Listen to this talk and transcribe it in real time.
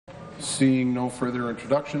Seeing no further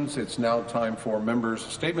introductions, it's now time for members'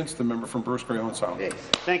 statements. The member from Bruce Grey Sound.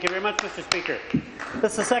 Thank you very much, Mr. Speaker.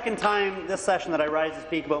 This is the second time this session that I rise to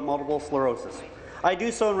speak about multiple sclerosis. I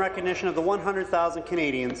do so in recognition of the 100,000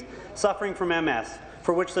 Canadians suffering from MS,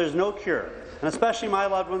 for which there is no cure, and especially my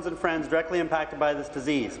loved ones and friends directly impacted by this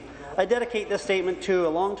disease. I dedicate this statement to a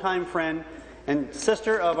longtime friend and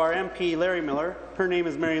sister of our MP, Larry Miller. Her name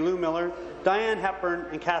is Mary Lou Miller, Diane Hepburn,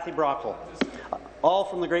 and Kathy Brockle, all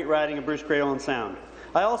from the great riding of Bruce Grey Sound.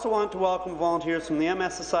 I also want to welcome volunteers from the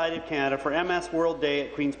MS Society of Canada for MS World Day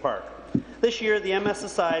at Queen's Park. This year, the MS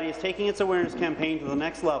Society is taking its awareness campaign to the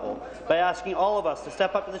next level by asking all of us to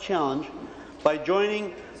step up to the challenge by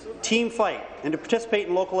joining Team Fight and to participate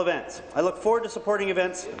in local events. I look forward to supporting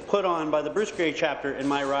events put on by the Bruce Grey chapter in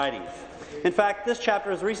my riding. In fact, this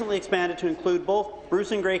chapter has recently expanded to include both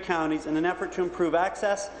Bruce and Grey counties in an effort to improve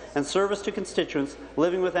access and service to constituents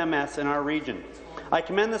living with MS in our region. I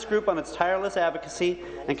commend this group on its tireless advocacy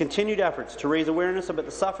and continued efforts to raise awareness about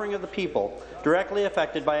the suffering of the people directly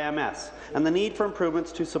affected by MS and the need for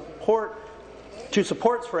improvements to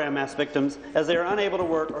supports for MS victims as they are unable to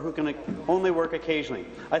work or who can only work occasionally.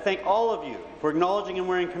 I thank all of you for acknowledging and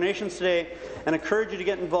wearing carnations today and encourage you to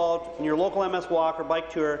get involved in your local MS walk or bike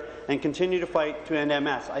tour and continue to fight to end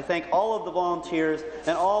MS. I thank all of the volunteers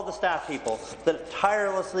and all the staff people that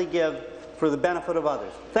tirelessly give for the benefit of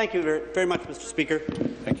others. Thank you very much, Mr. Speaker.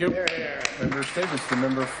 Thank you. Member statements. The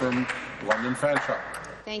member from London Fanshawe.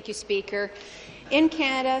 Thank you, Speaker. In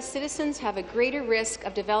Canada, citizens have a greater risk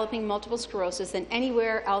of developing multiple sclerosis than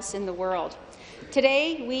anywhere else in the world.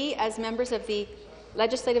 Today, we, as members of the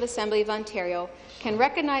Legislative Assembly of Ontario, can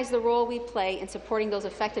recognize the role we play in supporting those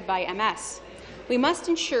affected by MS. We must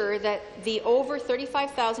ensure that the over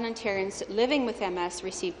 35,000 Ontarians living with MS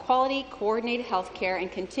receive quality, coordinated health care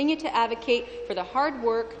and continue to advocate for the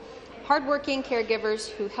hardworking caregivers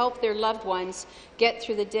who help their loved ones get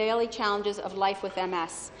through the daily challenges of life with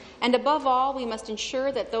MS. And above all, we must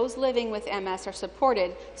ensure that those living with MS are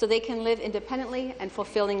supported so they can live independently and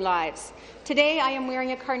fulfilling lives. Today, I am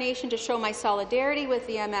wearing a carnation to show my solidarity with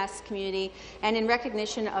the MS community and in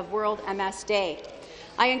recognition of World MS Day.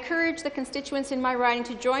 I encourage the constituents in my riding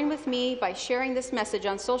to join with me by sharing this message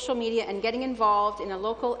on social media and getting involved in a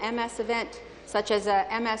local MS event, such as a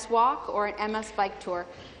MS walk or an MS bike tour.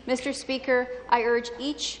 Mr. Speaker, I urge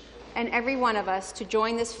each and every one of us to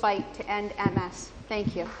join this fight to end MS.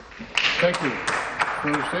 Thank you. Thank you.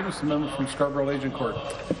 Further statements, the member from Scarborough Agincourt.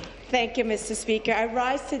 Thank you, Mr. Speaker. I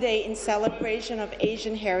rise today in celebration of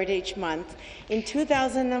Asian Heritage Month. In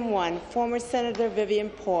 2001, former Senator Vivian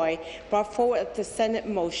Poy brought forward the Senate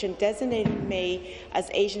motion designating May as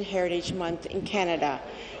Asian Heritage Month in Canada.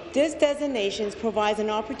 This designation provides an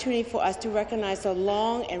opportunity for us to recognize the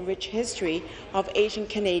long and rich history of Asian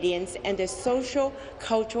Canadians and their social,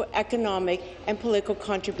 cultural, economic, and political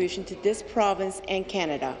contribution to this province and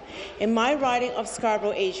Canada. In my riding of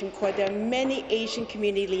Scarborough Agincourt, there are many Asian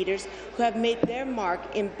community leaders who have made their mark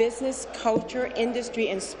in business, culture, industry,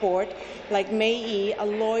 and sport, like Mei Yi, a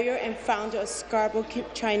lawyer and founder of Scarborough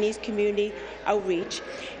Chinese Community Outreach,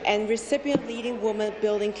 and recipient of Leading Woman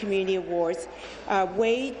Building Community Awards,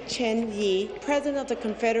 Wei Chen Yi, President of the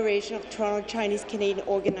Confederation of Toronto Chinese Canadian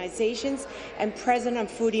Organizations and President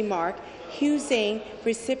of Foodie Mark, Hugh Zhang,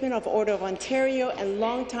 recipient of Order of Ontario and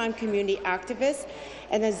longtime community activist,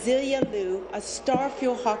 and Azealia Liu, a star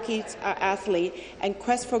field hockey athlete and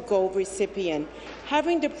Quest for Gold recipient.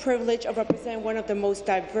 Having the privilege of representing one of the most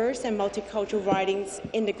diverse and multicultural ridings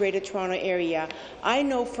in the Greater Toronto Area, I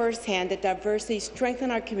know firsthand that diversity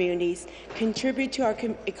strengthens our communities, contributes to our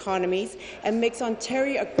economies, and makes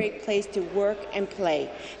Ontario a great place to work and play.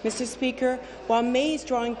 Mr. Speaker, while May is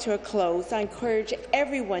drawing to a close, I encourage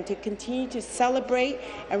everyone to continue to celebrate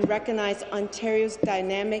and recognize Ontario's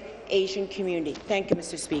dynamic Asian community. Thank you,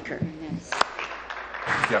 Mr. Speaker. Yes.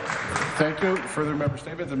 Yeah. Thank you. Further member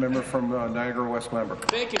statement. The member from Niagara West Glanbrook.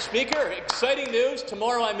 Thank you, Speaker. Exciting news.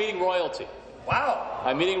 Tomorrow I'm meeting royalty. Wow.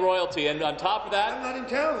 I'm meeting royalty, and on top of that, I'm not in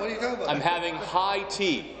town. What are you talking about? I'm having high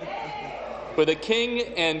tea with the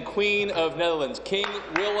King and Queen of Netherlands, King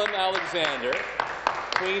Willem-Alexander,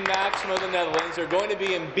 Queen Maxima of the Netherlands. They're going to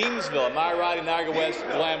be in Beamsville, in my riding Niagara West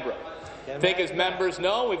Glanbrook. I think as members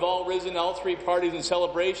know, we've all risen, all three parties, in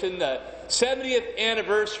celebration the 70th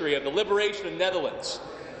anniversary of the liberation of the Netherlands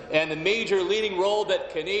and the major leading role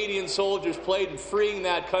that Canadian soldiers played in freeing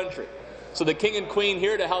that country. So the King and Queen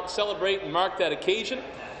here to help celebrate and mark that occasion.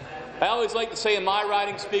 I always like to say in my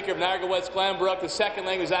riding, Speaker, of Niagara West Glanbrook, the second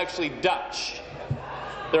language is actually Dutch.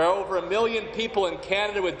 There are over 1 million people in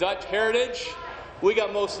Canada with Dutch heritage. We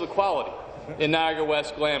got most of the quality in Niagara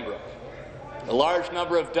West Glanbrook. A large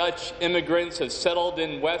number of Dutch immigrants have settled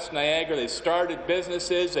in West Niagara. They've started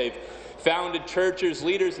businesses, they've founded churches,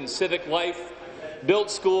 leaders in civic life,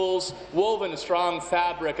 built schools, woven a strong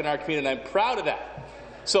fabric in our community, and I'm proud of that.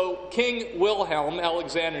 So King Wilhelm,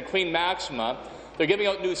 Alexander, and Queen Maxima, they're giving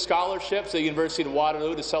out new scholarships at the University of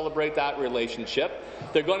Waterloo to celebrate that relationship.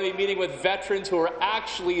 They're going to be meeting with veterans who are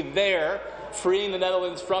actually there freeing the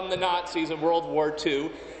Netherlands from the Nazis in World War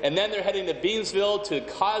II. And then they're heading to Beamsville to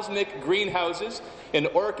Cosmic Greenhouses, an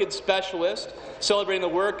orchid specialist, celebrating the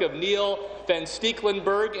work of Neil van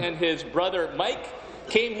Stekelenburg and his brother Mike.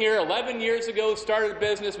 Came here 11 years ago, started a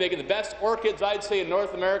business making the best orchids, I'd say, in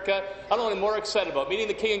North America. I don't know what I'm more excited about, meeting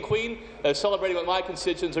the King and Queen, celebrating what my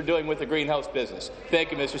constituents are doing with the greenhouse business.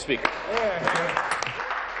 Thank you, Mr. Speaker.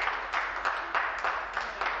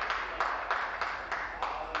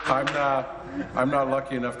 I'm not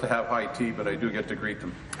lucky enough to have high tea, but I do get to greet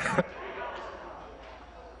them.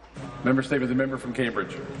 Member statement, the member from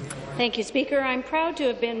Cambridge. Thank you, Speaker. I'm proud to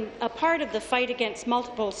have been a part of the fight against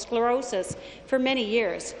multiple sclerosis for many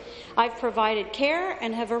years. I've provided care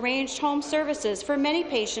and have arranged home services for many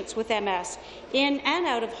patients with MS in and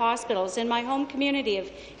out of hospitals in my home community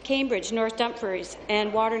of Cambridge, North Dumfries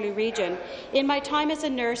and Waterloo region, in my time as a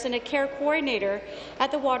nurse and a care coordinator at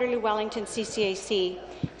the Waterloo-Wellington CCAC.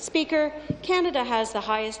 Speaker, Canada has the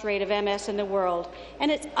highest rate of MS in the world, and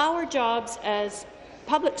it's our jobs as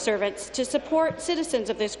public servants to support citizens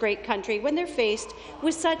of this great country when they're faced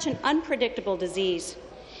with such an unpredictable disease.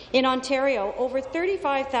 In Ontario, over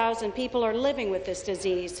 35,000 people are living with this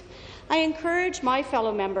disease. I encourage my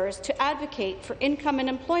fellow members to advocate for income and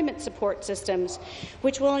employment support systems,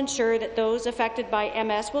 which will ensure that those affected by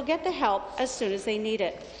MS will get the help as soon as they need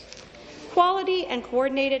it. Quality and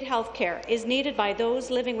coordinated health care is needed by those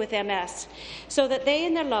living with MS so that they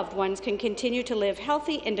and their loved ones can continue to live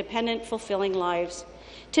healthy, independent, fulfilling lives.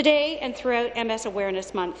 Today and throughout MS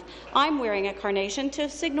Awareness Month, I'm wearing a carnation to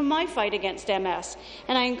signal my fight against MS,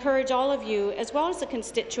 and I encourage all of you, as well as the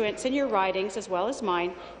constituents in your ridings, as well as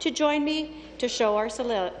mine, to join me to show our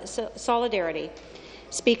solidarity.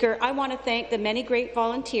 Speaker, I want to thank the many great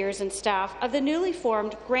volunteers and staff of the newly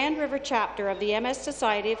formed Grand River chapter of the MS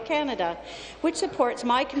Society of Canada, which supports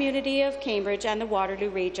my community of Cambridge and the Waterloo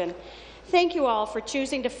region. Thank you all for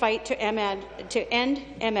choosing to fight to end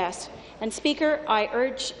MS. And Speaker, I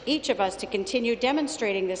urge each of us to continue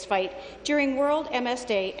demonstrating this fight during World MS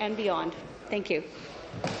Day and beyond. Thank you.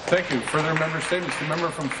 Thank you. Further member statements. The member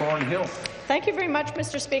from Thornhill. Thank you very much,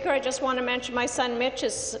 Mr. Speaker. I just want to mention my son Mitch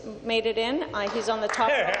has made it in. He's on the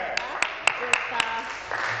top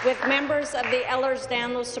with members of the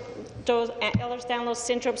Ehlers-Danlos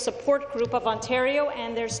Syndrome Support Group of Ontario,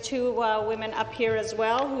 and there's two women up here as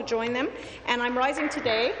well who join them. And I'm rising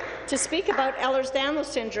today to speak about Ehlers-Danlos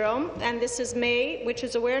Syndrome, and this is May, which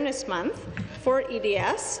is Awareness Month for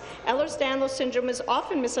EDS. Ehlers-Danlos Syndrome is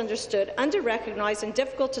often misunderstood, under-recognized, and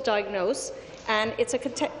difficult to diagnose. And it's a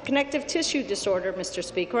connective tissue disorder, Mr.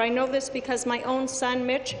 Speaker. I know this because my own son,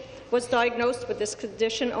 Mitch, was diagnosed with this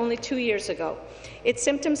condition only 2 years ago. Its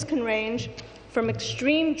symptoms can range from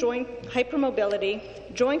extreme joint hypermobility,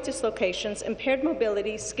 joint dislocations, impaired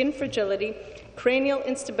mobility, skin fragility, cranial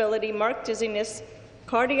instability, marked dizziness,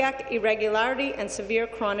 cardiac irregularity, and severe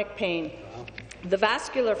chronic pain. The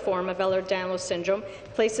vascular form of Ehlers-Danlos syndrome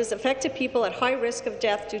places affected people at high risk of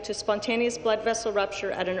death due to spontaneous blood vessel rupture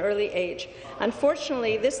at an early age.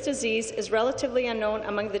 Unfortunately, this disease is relatively unknown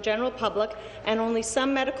among the general public, and only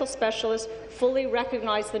some medical specialists fully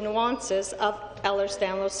recognize the nuances of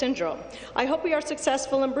Ehlers-Danlos syndrome. I hope we are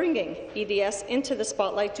successful in bringing EDS into the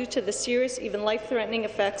spotlight due to the serious, even life-threatening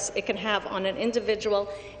effects it can have on an individual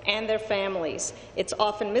and their families. It's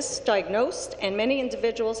often misdiagnosed, and many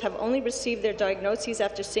individuals have only received their diagnoses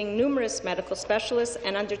after seeing numerous medical specialists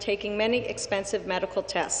and undertaking many expensive medical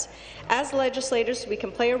tests. As legislators, we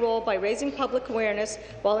can play a role by raising public awareness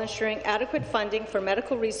while ensuring adequate funding for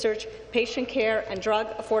medical research, patient care, and drug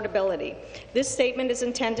affordability. This statement is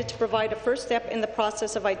intended to provide a first step in the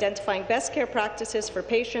process of identifying best care practices for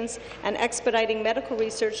patients and expediting medical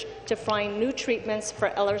research to find new treatments for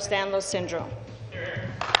Ehlers-Danlos syndrome.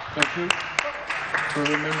 Thank you. For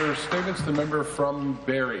the member statements, the member from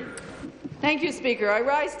Barrie. Thank you, Speaker. I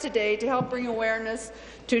rise today to help bring awareness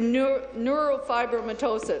to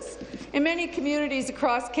neurofibromatosis. In many communities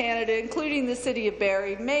across Canada, including the City of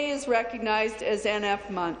Barrie, May is recognized as NF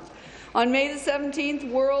Month. On May the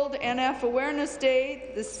 17th, World NF Awareness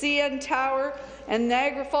Day, the CN Tower and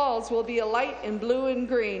Niagara Falls will be alight in blue and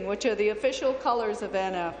green, which are the official colours of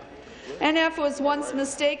NF. NF was once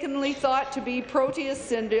mistakenly thought to be Proteus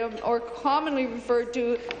syndrome, or commonly referred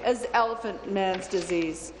to as elephant man's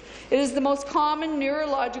disease. It is the most common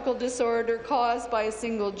neurological disorder caused by a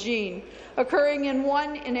single gene, occurring in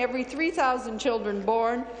 1 in every 3,000 children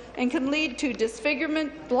born, and can lead to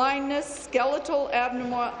disfigurement, blindness, skeletal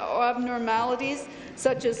abnormalities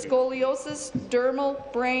such as scoliosis,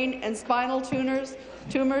 dermal, brain, and spinal tumors,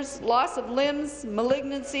 loss of limbs,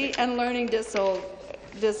 malignancy, and learning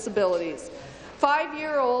disabilities.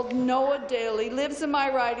 5-year-old Noah Daly lives in my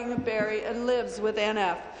riding of Barrie and lives with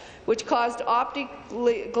NF, which caused optic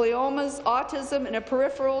gliomas, autism, and a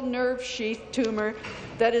peripheral nerve sheath tumor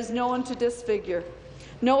that is known to disfigure.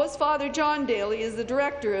 Noah's father, John Daly, is the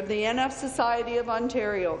director of the NF Society of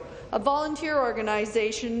Ontario, a volunteer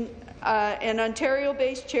organization an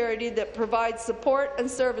Ontario-based charity that provides support and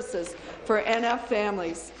services for NF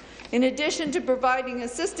families. In addition to providing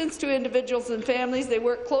assistance to individuals and families, they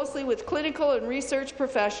work closely with clinical and research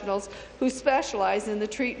professionals who specialize in the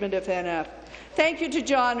treatment of NF. Thank you to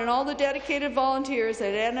John and all the dedicated volunteers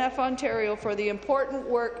at NF Ontario for the important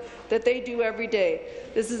work that they do every day.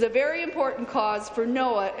 This is a very important cause for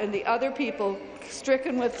Noah and the other people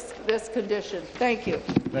stricken with this condition. Thank you.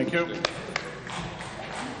 Thank you.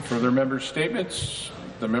 Further member statements?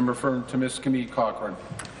 The member from Timiskaming Cochrane.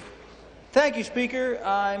 Thank you, Speaker.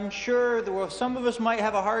 I'm sure some of us might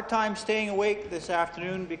have a hard time staying awake this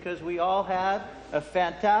afternoon because we all had a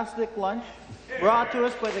fantastic lunch brought to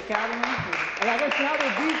us by the cattlemen. And I guess now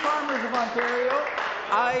they're beef farmers of Ontario.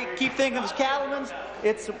 I keep thinking of cattlemen's.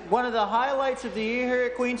 It's one of the highlights of the year here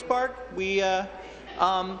at Queen's Park. We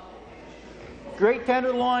great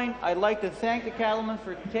tenderloin. I'd like to thank the cattlemen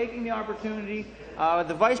for taking the opportunity.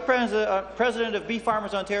 The Vice President of Beef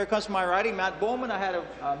Farmers Ontario comes to my riding, Matt Bowman. I had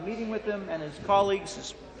a meeting with him and his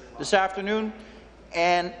colleagues this afternoon.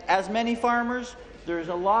 And as many farmers, there's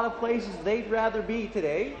a lot of places they'd rather be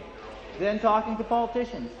today than talking to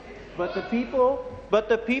politicians. But the people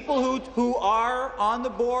who are on the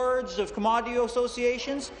boards of commodity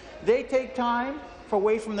associations, they take time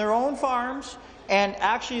away from their own farms, and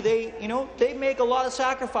actually they make a lot of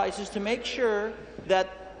sacrifices to make sure that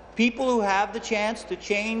people who have the chance to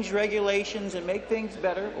change regulations and make things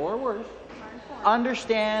better or worse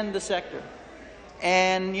understand the sector.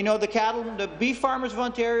 And the beef farmers of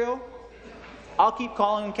Ontario, I'll keep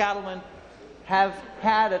calling them cattlemen, have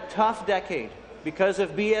had a tough decade because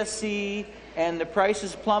of BSC, and the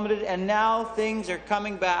prices plummeted, and now things are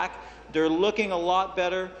coming back. They're looking a lot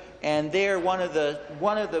better, and they're one of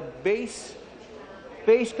the base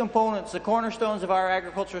components, the cornerstones of our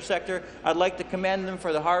agricultural sector. I'd like to commend them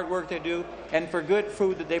for the hard work they do and for good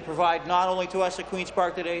food that they provide not only to us at Queen's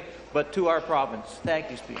Park today, but to our province. Thank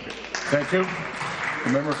you, Speaker. Thank you. The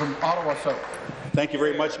member from Ottawa South. Thank you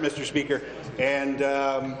very much, Mr. Speaker. And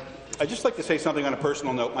I'd just like to say something on a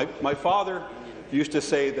personal note. My father used to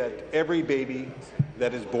say that every baby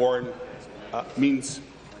that is born means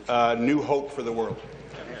new hope for the world.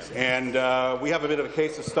 And we have a bit of a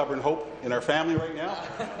case of stubborn hope in our family right now.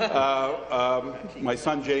 My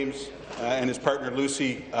son James and his partner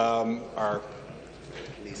Lucy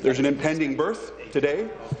there's an impending birth today.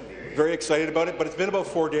 Very excited about it, but it's been about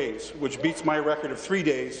 4 days, which beats my record of 3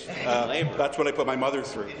 days. That's what I put my mother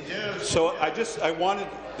through. So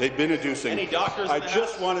they've been inducing. Any doctors I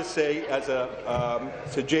just want to say,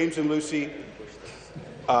 to James and Lucy,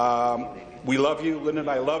 we love you. Linda and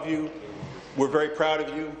I love you. We're very proud of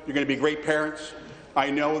you. You're going to be great parents. I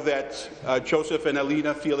know that Joseph and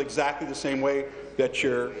Alina feel exactly the same way, that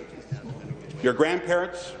your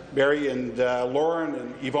grandparents, Barry and Lauren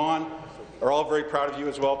and Yvonne, are all very proud of you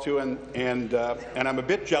as well too. And I'm a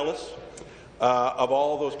bit jealous of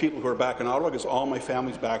all those people who are back in Ottawa, because all my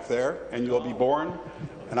family's back there, and you'll be born,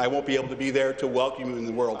 and I won't be able to be there to welcome you in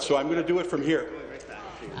the world. So I'm going to do it from here.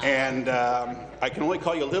 And I can only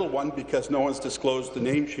call you a little one because no one's disclosed the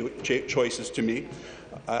name choices to me.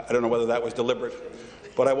 I don't know whether that was deliberate.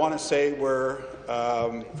 But I want to say we're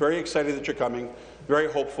very excited that you're coming,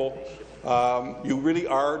 very hopeful. You really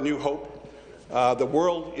are new hope. The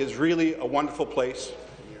world is really a wonderful place,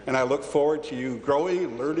 and I look forward to you growing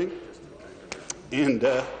and learning. And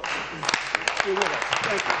you're with us.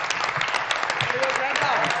 Thank you.